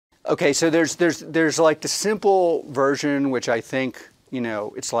Okay, so there's like the simple version, which I think,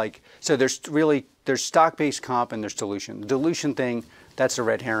 it's like, so there's stock-based comp and there's dilution. The dilution thing, that's a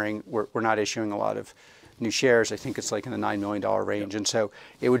red herring. We're not issuing a lot of new shares. I think it's like in the $9 million range. Yep. And so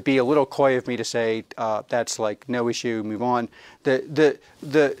it would be a little coy of me to say that's like no issue, move on. The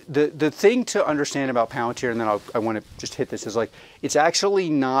thing to understand about Palantir, and then I want to just hit this, is like it's actually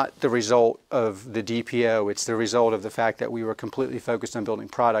not the result of the DPO. It's the result of the fact that we were completely focused on building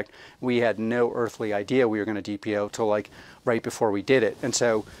product. We had no earthly idea we were going to DPO till like right before we did it. And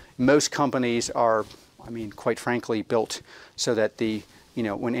so most companies are, quite frankly, built so that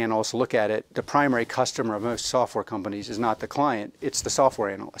when analysts look at it, the primary customer of most software companies is not the client, it's the software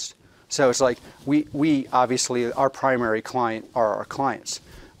analyst. So it's like we obviously, our primary client are our clients,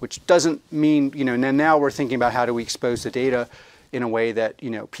 which doesn't mean, now we're thinking about how do we expose the data in a way that,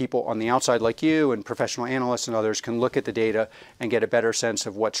 people on the outside like you and professional analysts and others can look at the data and get a better sense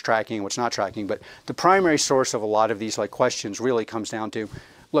of what's tracking and what's not tracking. But the primary source of a lot of these questions really comes down to,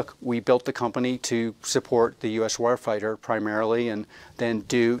 look, we built the company to support the U.S. warfighter primarily, and then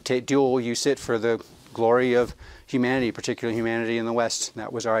dual use it for the glory of humanity, particularly humanity in the West.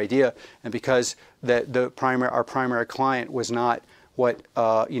 That was our idea. And because our primary client was not what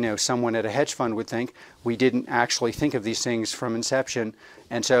someone at a hedge fund would think, we didn't actually think of these things from inception.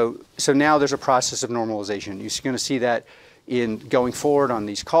 And so now there's a process of normalization. You're going to see that in going forward on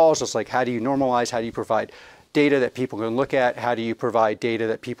these calls. It's like, how do you normalize? How do you provide data that people can look at? How do you provide data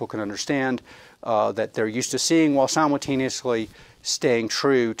that people can understand, that they're used to seeing, while simultaneously staying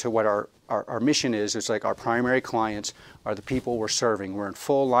true to what our mission is? It's like our primary clients are the people we're serving. We're in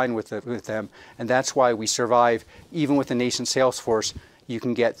full line with them, and that's why we survive. Even with the nascent sales force, you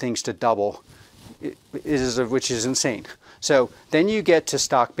can get things to double, which is insane. So then you get to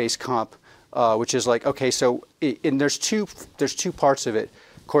stock-based comp, which is like, okay, so there's two parts of it.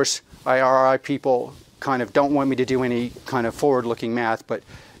 Of course, IRI people kind of don't want me to do any kind of forward-looking math, but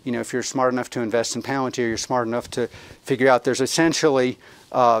if you're smart enough to invest in Palantir, you're smart enough to figure out there's essentially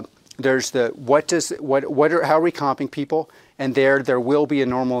there's the how are we comping people, and there will be a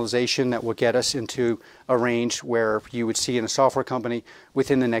normalization that will get us into a range where you would see in a software company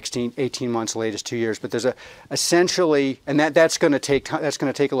within the next 18 months, latest 2 years. But there's essentially, and that's going to take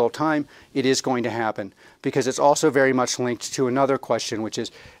a little time. It is going to happen because it's also very much linked to another question, which is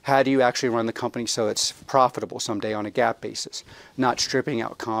how do you actually run the company so it's profitable someday on a GAAP basis, not stripping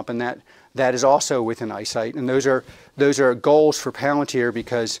out comp, and that is also within eyesight. And those are goals for Palantir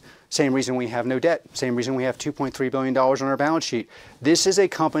because same reason we have no debt, same reason we have $2.3 billion on our balance sheet. This is a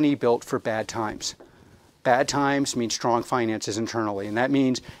company built for bad times. Bad times mean strong finances internally, and that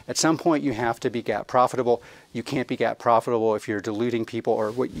means at some point you have to be GAAP profitable. You can't be GAAP profitable if you're diluting people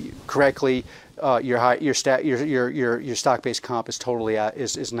or correctly. Your stock-based comp is totally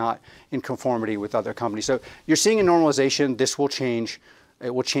is not in conformity with other companies. So you're seeing a normalization. This will change.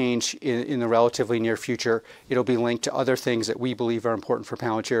 It will change in the relatively near future. It'll be linked to other things that we believe are important for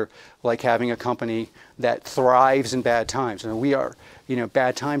Palantir, like having a company that thrives in bad times. And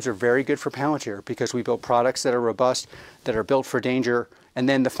bad times are very good for Palantir because we build products that are robust, that are built for danger, and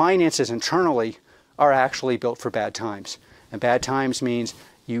then the finances internally are actually built for bad times. And bad times means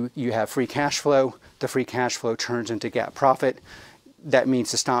you have free cash flow. The free cash flow turns into GAAP profit. That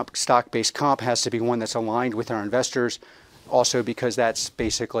means the stock-based comp has to be one that's aligned with our investors. Also because that's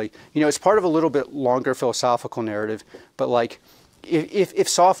basically, it's part of a little bit longer philosophical narrative, but like if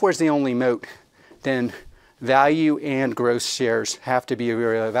software is the only moat, then value and growth shares have to be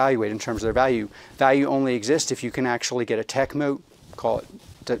evaluated in terms of their value. Value only exists if you can actually get a tech moat, call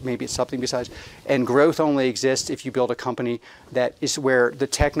it, maybe it's something besides, and growth only exists if you build a company that is where the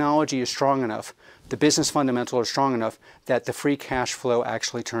technology is strong enough, the business fundamentals are strong enough that the free cash flow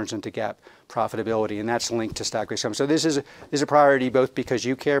actually turns into GAAP profitability, and that's linked to stock-based comp. So this is a priority both because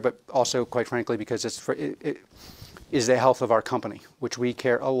you care, but also, quite frankly, because it is the health of our company, which we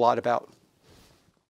care a lot about.